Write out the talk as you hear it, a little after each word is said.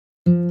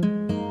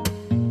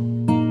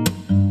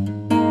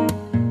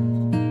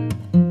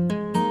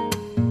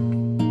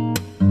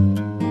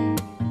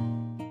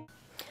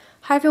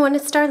Hi everyone,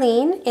 it's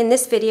Darlene. In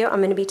this video I'm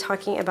going to be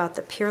talking about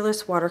the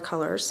Peerless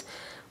Watercolors,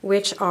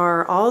 which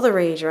are all the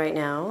rage right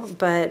now,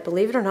 but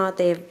believe it or not,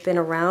 they've been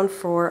around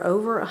for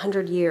over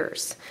 100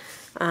 years.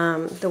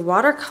 The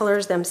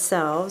watercolors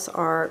themselves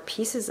are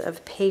pieces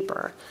of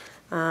paper,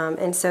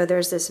 and so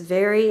there's this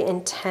very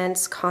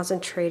intense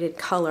concentrated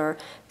color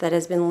that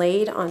has been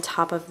laid on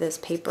top of this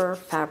paper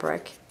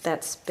fabric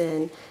that's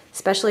been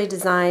specially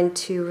designed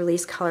to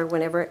release color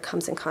whenever it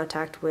comes in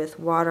contact with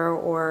water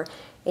or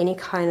any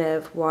kind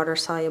of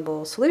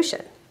water-soluble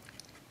solution.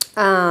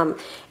 And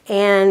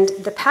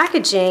the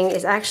packaging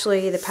is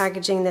actually the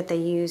packaging that they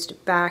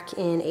used back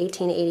in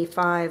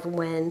 1885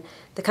 when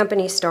the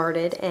company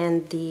started,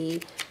 and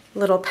the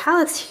little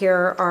palettes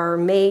here are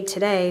made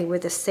today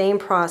with the same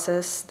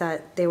process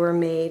that they were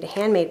made,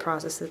 handmade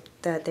process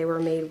that they were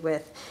made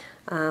with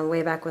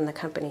way back when the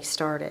company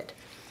started.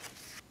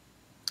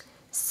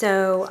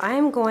 So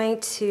I'm going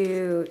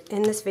to,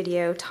 in this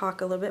video, talk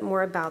a little bit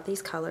more about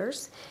these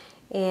colors,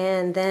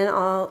 and then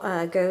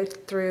I'll go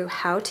through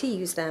how to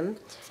use them,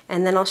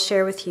 and then I'll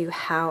share with you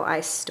how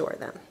I store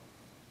them.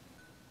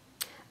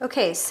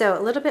 Okay, so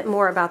a little bit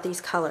more about these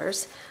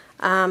colors.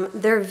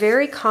 They're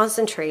very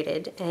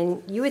concentrated,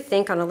 and you would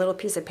think on a little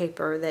piece of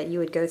paper that you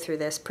would go through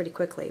this pretty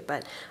quickly,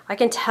 but I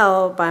can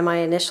tell by my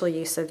initial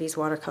use of these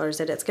watercolors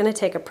that it's going to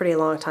take a pretty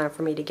long time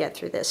for me to get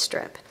through this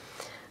strip.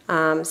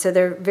 So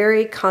they're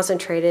very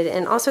concentrated,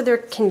 and also they're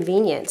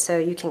convenient, so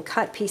you can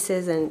cut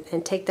pieces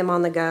and take them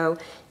on the go.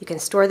 You can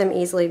store them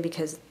easily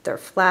because they're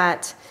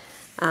flat.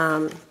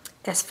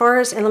 As far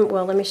as,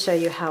 well, let me show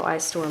you how I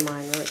store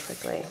mine really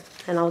quickly,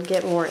 and I'll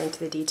get more into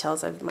the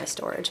details of my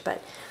storage,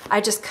 but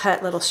I just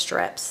cut little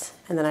strips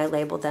and then I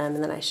labeled them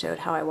and then I showed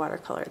how I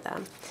watercolored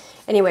them.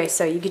 Anyway,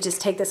 so you could just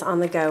take this on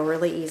the go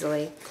really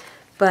easily.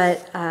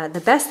 But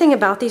the best thing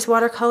about these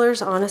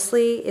watercolors,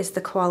 honestly, is the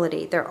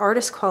quality. They're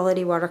artist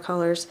quality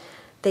watercolors.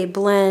 They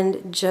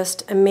blend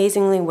just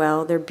amazingly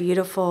well. They're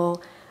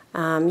beautiful.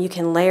 You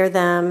can layer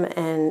them,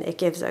 and it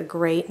gives a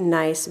great,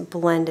 nice,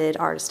 blended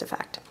artist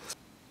effect.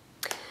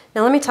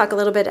 Now let me talk a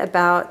little bit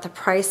about the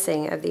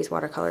pricing of these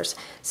watercolors.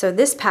 So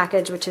this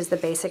package, which is the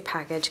basic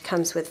package,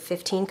 comes with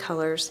 15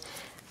 colors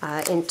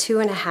in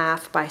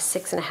 2.5 by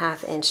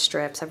 6.5 inch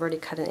strips. I've already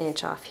cut an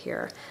inch off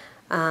here.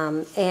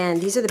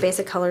 And these are the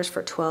basic colors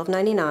for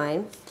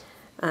 $12.99.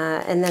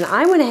 And then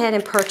I went ahead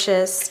and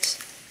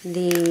purchased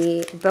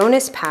the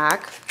bonus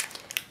pack,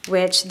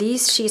 which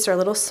these sheets are a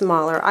little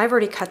smaller. I've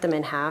already cut them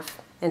in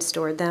half and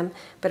stored them,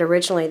 but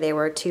originally they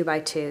were 2 by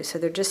 2, so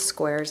they're just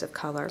squares of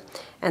color.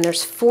 And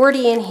there's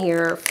 40 in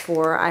here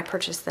I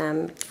purchased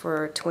them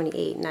for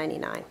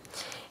 $28.99.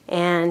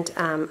 And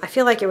I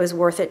feel like it was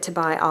worth it to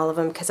buy all of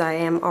them because I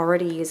am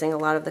already using a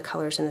lot of the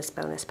colors in this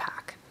bonus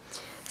pack.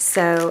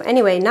 So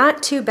anyway,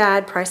 not too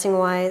bad pricing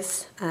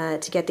wise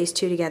to get these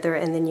two together,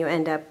 and then you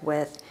end up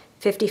with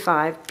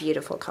 55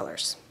 beautiful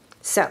colors.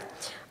 So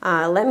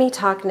let me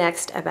talk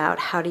next about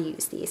how to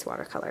use these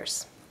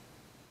watercolors.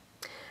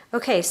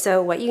 Okay,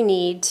 so what you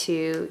need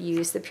to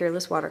use the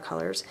Peerless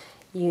watercolors,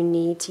 you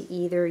need to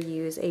either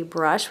use a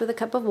brush with a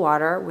cup of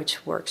water,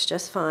 which works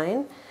just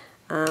fine,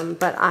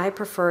 but I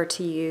prefer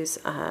to use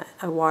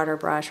a water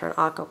brush or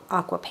an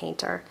aqua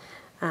painter.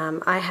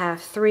 I have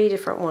 3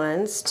 different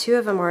ones. 2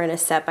 of them are in a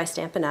set by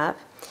Stampin' Up.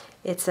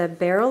 It's a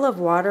barrel of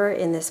water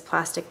in this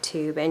plastic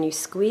tube, and you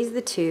squeeze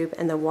the tube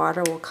and the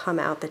water will come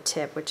out the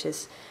tip, which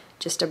is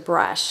just a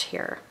brush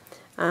here.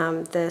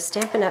 The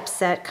Stampin' Up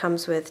set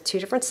comes with 2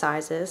 different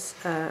sizes,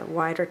 a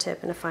wider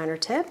tip and a finer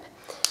tip.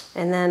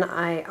 And then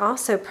I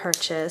also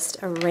purchased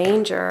a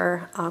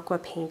Ranger Aqua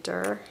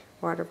Painter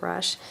water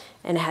brush,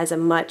 and it has a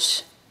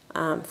much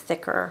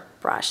thicker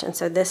brush, and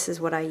so this is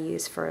what I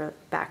use for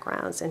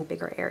backgrounds in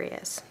bigger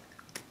areas.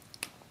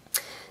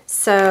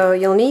 So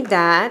you'll need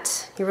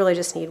that. You really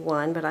just need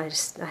one, but I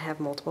have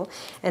multiple.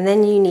 And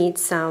then you need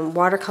some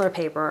watercolor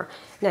paper.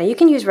 Now you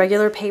can use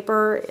regular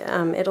paper,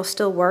 it'll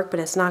still work, but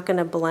it's not going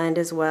to blend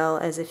as well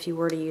as if you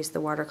were to use the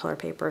watercolor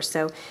paper.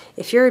 So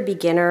if you're a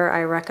beginner,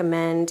 I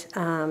recommend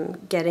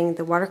getting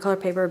the watercolor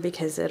paper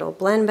because it'll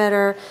blend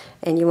better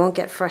and you won't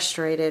get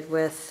frustrated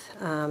with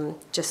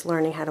just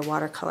learning how to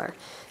watercolor.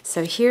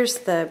 So here's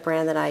the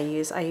brand that I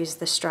use. I use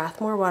the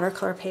Strathmore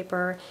watercolor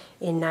paper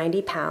in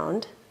 90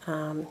 pound.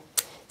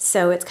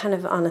 So it's kind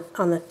of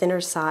on the thinner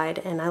side,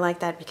 and I like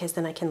that because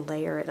then I can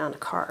layer it on a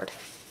card.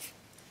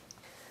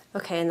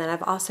 Okay, and then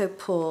I've also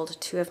pulled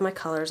 2 of my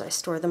colors. I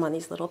store them on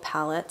these little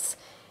palettes,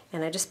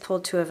 and I just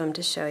pulled 2 of them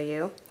to show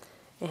you.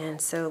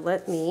 And so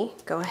let me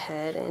go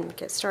ahead and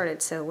get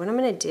started. So what I'm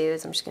going to do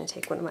is I'm just going to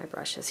take one of my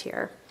brushes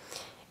here.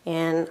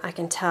 And I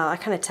can tell, I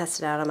kind of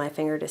test it out on my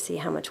finger to see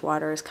how much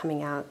water is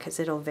coming out, because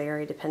it'll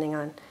vary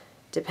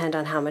depend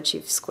on how much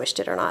you've squished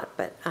it or not.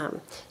 But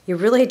you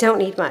really don't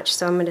need much.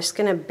 So I'm just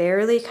going to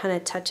barely kind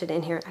of touch it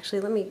in here.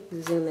 Actually, let me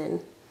zoom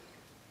in.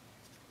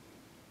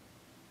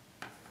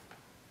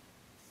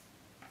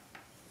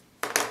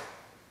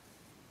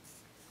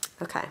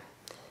 Okay,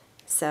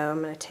 so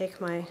I'm going to take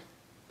my,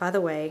 by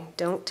the way,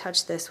 don't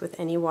touch this with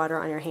any water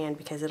on your hand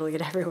because it'll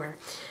get everywhere.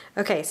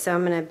 Okay, so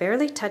I'm going to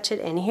barely touch it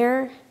in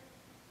here.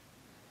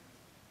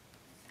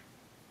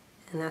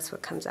 and that's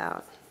what comes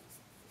out.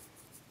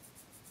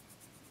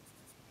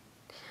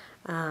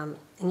 And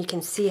you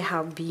can see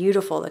how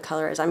beautiful the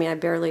color is. I mean, I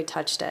barely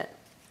touched it.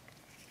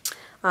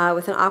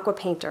 With an aqua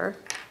painter,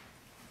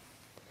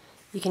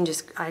 you can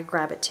just, I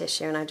grab a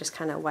tissue and I just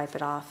kind of wipe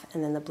it off,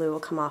 and then the blue will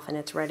come off and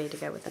it's ready to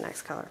go with the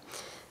next color.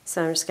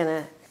 So I'm just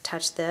going to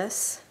touch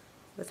this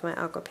with my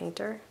aqua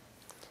painter,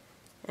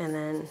 and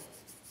then,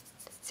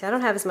 see, I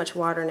don't have as much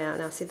water now.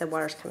 Now see, the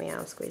water's coming out.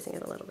 I'm squeezing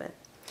it a little bit.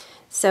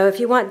 So if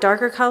you want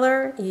darker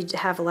color, you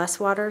have less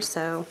water.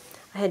 So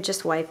I had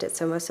just wiped it,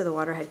 so most of the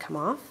water had come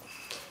off.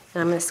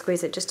 And I'm going to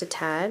squeeze it just a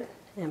tad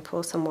and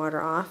pull some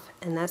water off,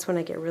 and that's when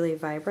I get really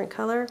vibrant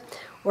color.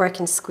 Or I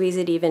can squeeze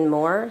it even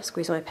more,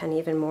 squeeze my pen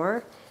even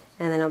more,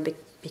 and then it'll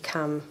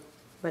become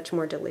much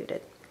more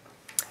diluted.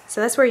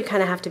 So that's where you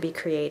kind of have to be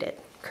creative.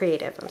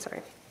 I'm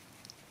sorry.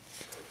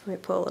 Let me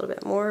pull a little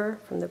bit more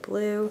from the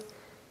blue.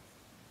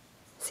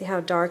 See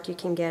how dark you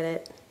can get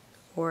it,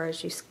 or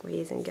as you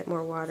squeeze and get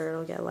more water,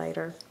 it'll get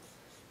lighter.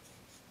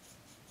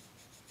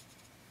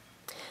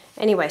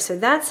 Anyway, so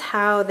that's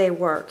how they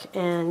work,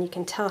 and you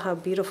can tell how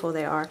beautiful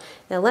they are.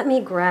 Now let me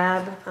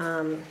grab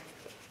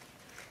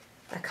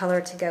a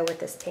color to go with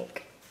this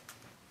pink.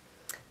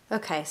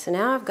 Okay, so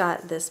now I've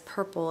got this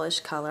purplish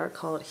color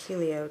called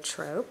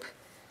heliotrope,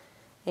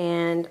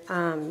 and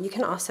you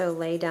can also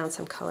lay down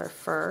some color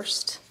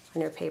first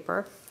on your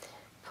paper,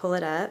 pull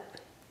it up,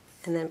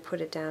 and then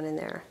put it down in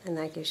there, and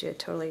that gives you a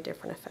totally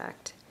different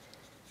effect.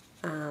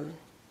 But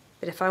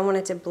if I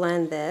wanted to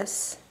blend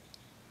this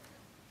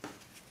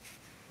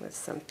with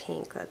some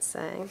pink, let's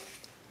say,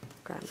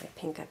 grab my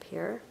pink up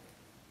here,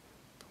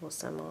 pull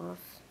some off,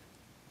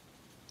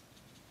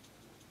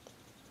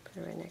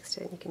 put it right next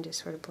to it, and you can just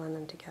sort of blend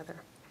them together.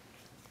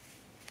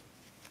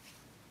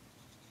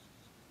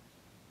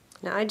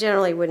 Now I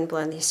generally wouldn't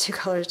blend these two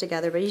colors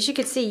together, but as you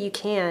can see, you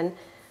can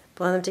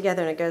blend them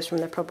together and it goes from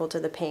the purple to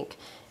the pink.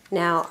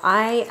 Now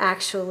I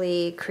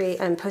actually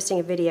I'm posting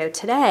a video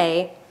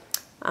today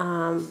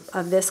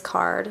of this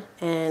card,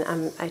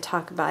 and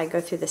I go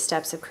through the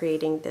steps of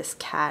creating this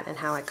cat and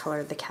how I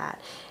colored the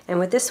cat. And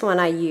with this one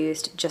I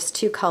used just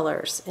two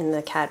colors in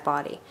the cat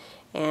body,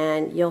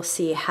 and you'll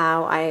see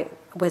how I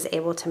was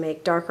able to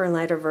make darker and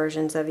lighter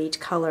versions of each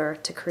color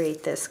to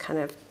create this kind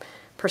of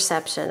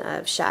perception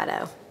of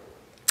shadow.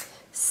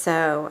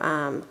 So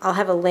I'll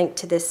have a link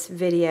to this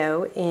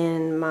video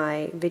in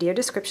my video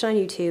description on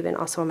YouTube and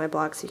also on my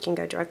blog, so you can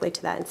go directly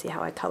to that and see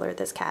how I colored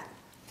this cat.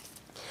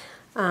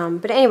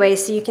 But anyway,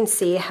 so you can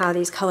see how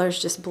these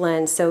colors just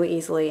blend so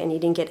easily, and you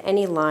didn't get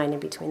any line in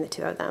between the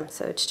two of them,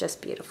 so it's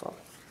just beautiful.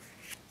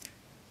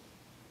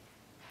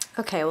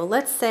 Okay, well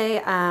let's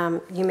say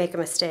you make a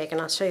mistake, and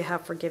I'll show you how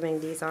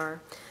forgiving these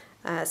are.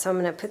 So I'm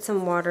going to put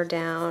some water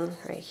down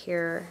right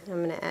here.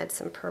 I'm going to add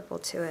some purple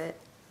to it,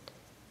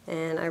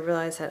 and I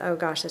realized that, oh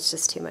gosh, that's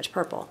just too much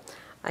purple.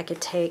 I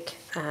could take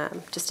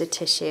just a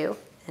tissue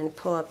and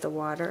pull up the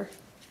water,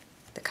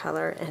 the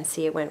color, and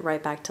see it went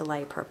right back to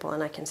light purple,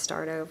 and I can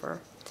start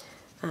over.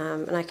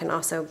 And I can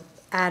also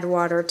add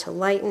water to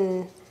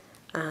lighten,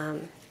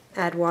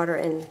 add water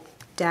and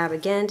dab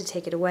again to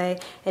take it away.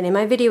 And in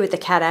my video with the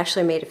cat I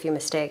actually made a few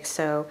mistakes,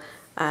 so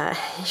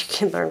you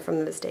can learn from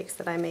the mistakes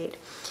that I made.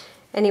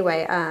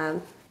 Anyway,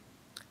 I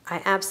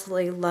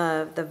absolutely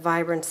love the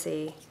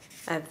vibrancy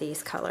of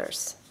these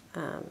colors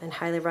and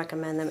highly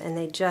recommend them, and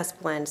they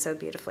just blend so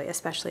beautifully,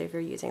 especially if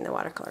you're using the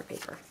watercolor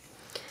paper.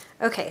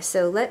 Okay,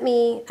 so let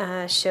me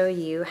show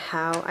you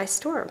how I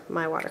store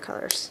my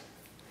watercolors.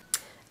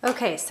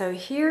 Okay, so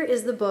here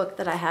is the book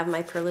that I have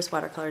my Peerless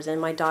Watercolors in.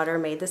 My daughter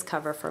made this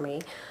cover for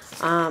me.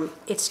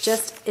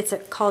 It's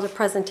called a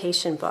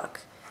presentation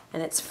book,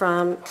 and it's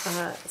from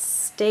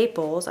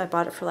Staples. I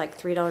bought it for like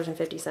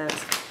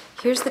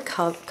 $3.50. Here's the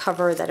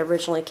cover that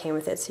originally came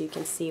with it, so you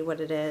can see what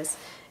it is.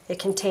 It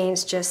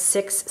contains just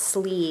 6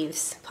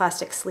 sleeves,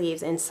 plastic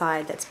sleeves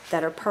inside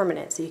that are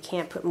permanent, so you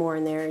can't put more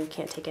in there, you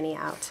can't take any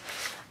out.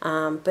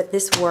 But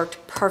this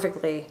worked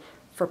perfectly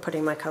for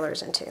putting my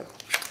colors into.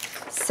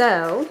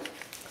 So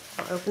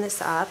I'll open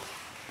this up,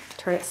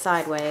 turn it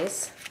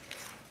sideways,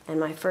 and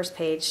my first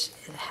page,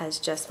 it has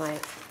just my,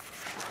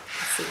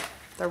 let's see,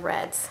 the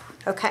reds.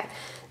 Okay,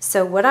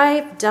 so what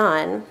I've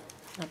done,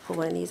 I'll pull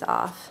one of these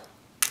off.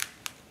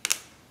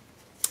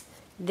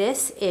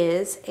 This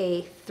is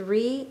a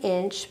 3"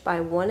 by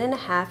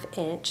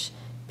 1.5"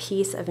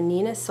 piece of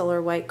Neenah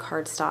Solar White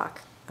cardstock.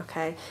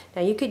 Okay,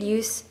 now you could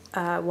use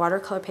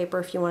watercolor paper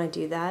if you want to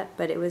do that,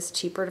 but it was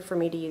cheaper for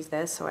me to use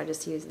this, so I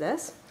just used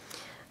this.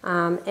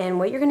 And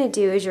what you're going to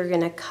do is you're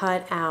going to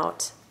cut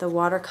out the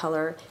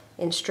watercolor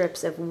in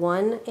strips of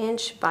 1"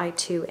 by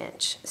 2".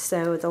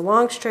 So the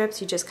long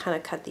strips, you just kind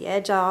of cut the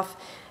edge off,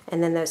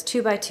 and then those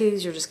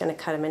 2x2s, you're just going to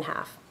cut them in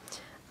half.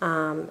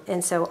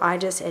 And so I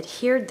just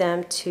adhered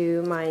them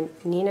to my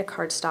Neenah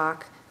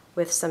cardstock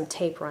with some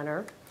tape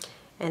runner,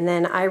 and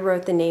then I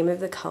wrote the name of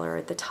the color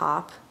at the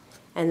top,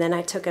 and then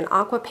I took an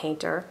aqua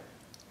painter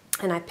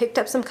and I picked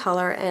up some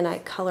color and I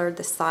colored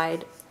the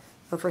side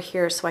over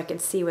here so I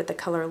could see what the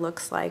color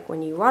looks like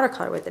when you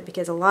watercolor with it,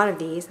 because a lot of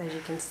these, as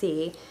you can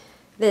see,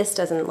 This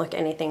doesn't look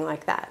anything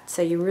like that.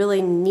 So you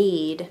really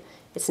need,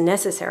 it's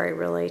necessary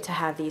really to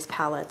have these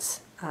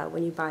palettes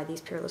when you buy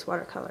these Peerless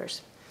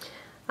watercolors.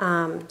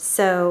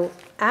 So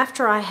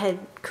after I had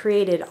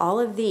created all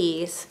of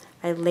these,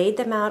 I laid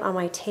them out on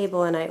my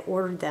table and I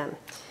ordered them.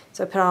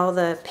 So I put all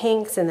the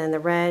pinks and then the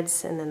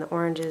reds and then the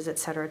oranges,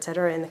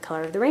 etc., in the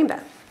color of the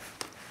rainbow.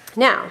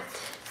 Now,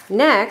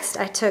 next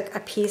I took a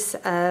piece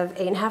of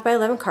 8.5 by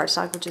 11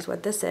 cardstock, which is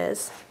what this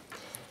is,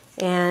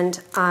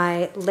 and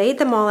I laid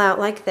them all out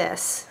like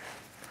this,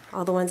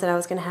 all the ones that I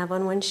was going to have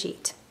on one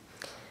sheet.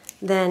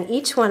 Then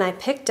each one I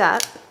picked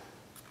up,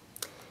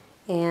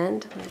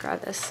 and I'm going to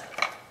grab this,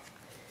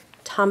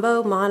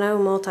 Tombow Mono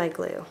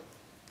Multi-Glue.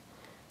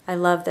 I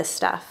love this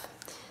stuff.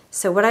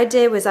 So what I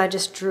did was I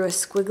just drew a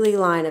squiggly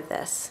line of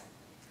this.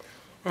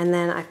 And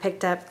then I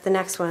picked up the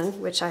next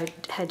one, which I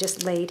had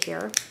just laid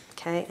here,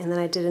 okay, and then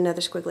I did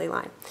another squiggly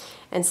line.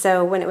 And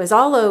so when it was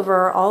all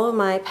over, all of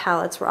my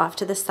palettes were off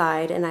to the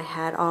side and I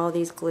had all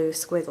these glue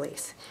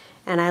squigglies.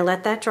 And I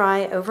let that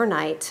dry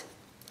overnight.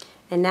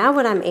 And now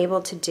what I'm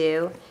able to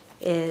do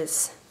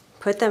is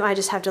put them, I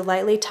just have to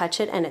lightly touch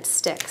it and it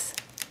sticks.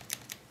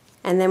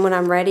 And then when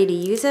I'm ready to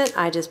use it,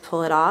 I just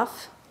pull it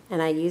off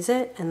and I use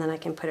it and then I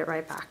can put it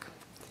right back.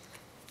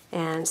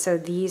 And so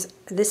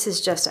this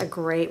is just a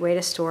great way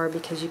to store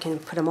because you can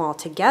put them all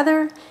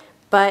together,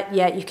 but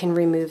yet you can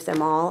remove them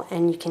all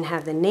and you can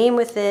have the name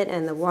with it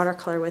and the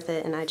watercolor with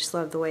it, and I just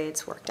love the way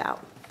it's worked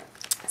out.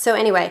 So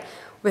anyway,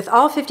 with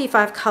all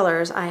 55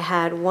 colors, I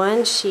had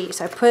one sheet.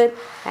 So I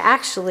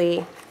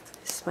actually,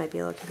 this might be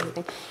a little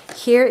confusing.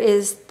 Here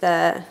is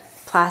the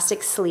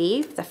plastic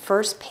sleeve, the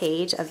first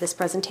page of this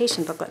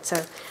presentation booklet.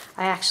 So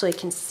I actually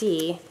can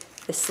see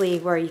the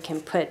sleeve where you can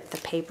put the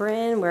paper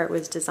in, where it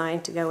was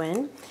designed to go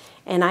in.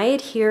 And I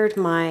adhered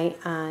my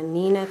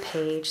Nina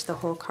page, the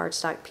whole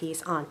cardstock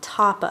piece, on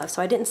top of, so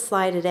I didn't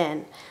slide it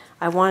in.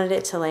 I wanted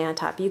it to lay on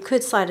top. You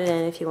could slide it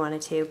in if you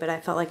wanted to, but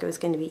I felt like it was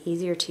going to be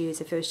easier to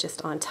use if it was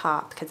just on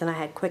top, because then I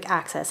had quick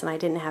access and I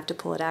didn't have to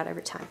pull it out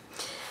every time.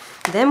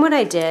 Then what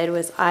I did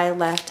was I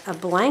left a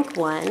blank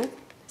one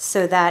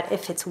so that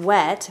if it's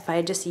wet, if I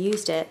had just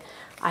used it,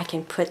 I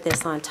can put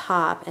this on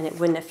top and it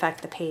wouldn't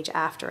affect the page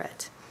after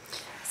it.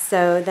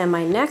 So then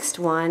my next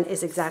one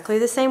is exactly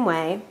the same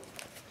way,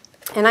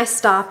 and I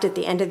stopped at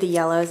the end of the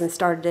yellows and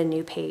started a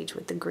new page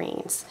with the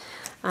greens.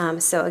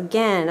 So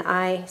again,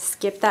 I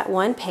skipped that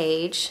one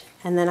page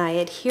and then I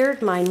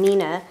adhered my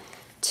Nina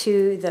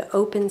to the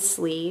open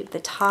sleeve,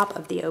 the top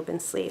of the open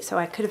sleeve. So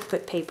I could have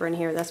put paper in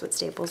here, that's what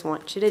Staples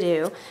want you to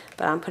do,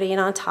 but I'm putting it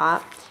on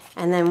top.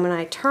 And then when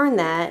I turn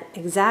that,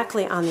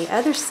 exactly on the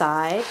other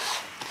side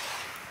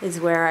is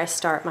where I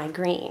start my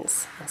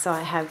greens. And so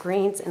I have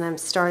greens and I'm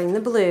starting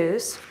the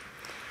blues.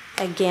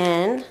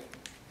 Again,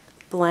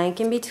 blank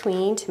in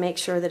between to make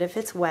sure that if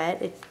it's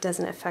wet, it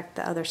doesn't affect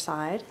the other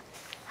side.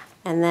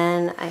 And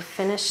then I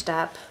finished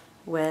up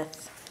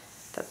with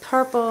the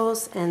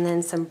purples and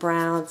then some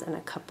browns and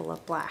a couple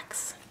of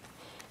blacks.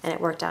 And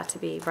it worked out to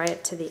be right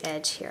up to the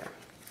edge here.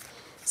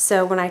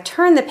 So when I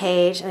turn the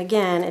page,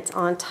 again, it's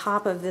on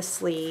top of the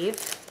sleeve.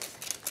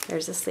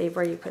 There's a sleeve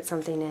where you put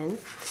something in.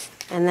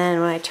 And then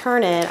when I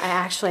turn it, I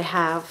actually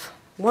have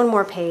one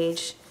more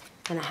page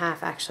and a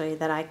half actually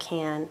that I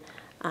can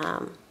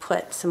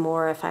put some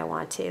more if I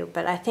want to.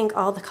 But I think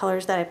all the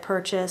colors that I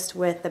purchased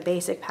with the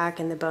basic pack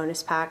and the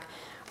bonus pack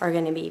are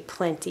going to be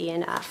plenty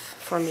enough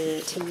for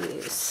me to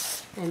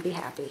use and be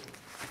happy.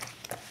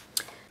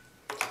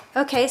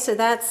 Okay, so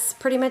that's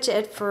pretty much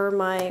it for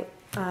my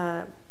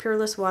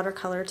Peerless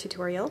watercolor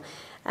tutorial.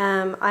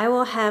 I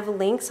will have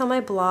links on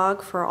my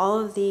blog for all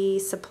of the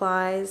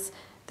supplies,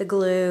 the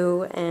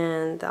glue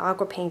and the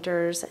aqua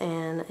painters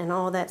and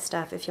all that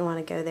stuff if you want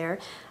to go there.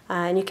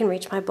 And you can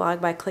reach my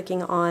blog by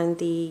clicking on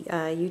the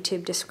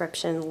YouTube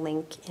description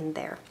link in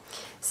there.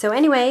 So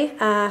anyway,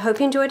 hope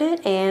you enjoyed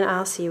it and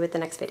I'll see you with the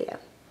next video.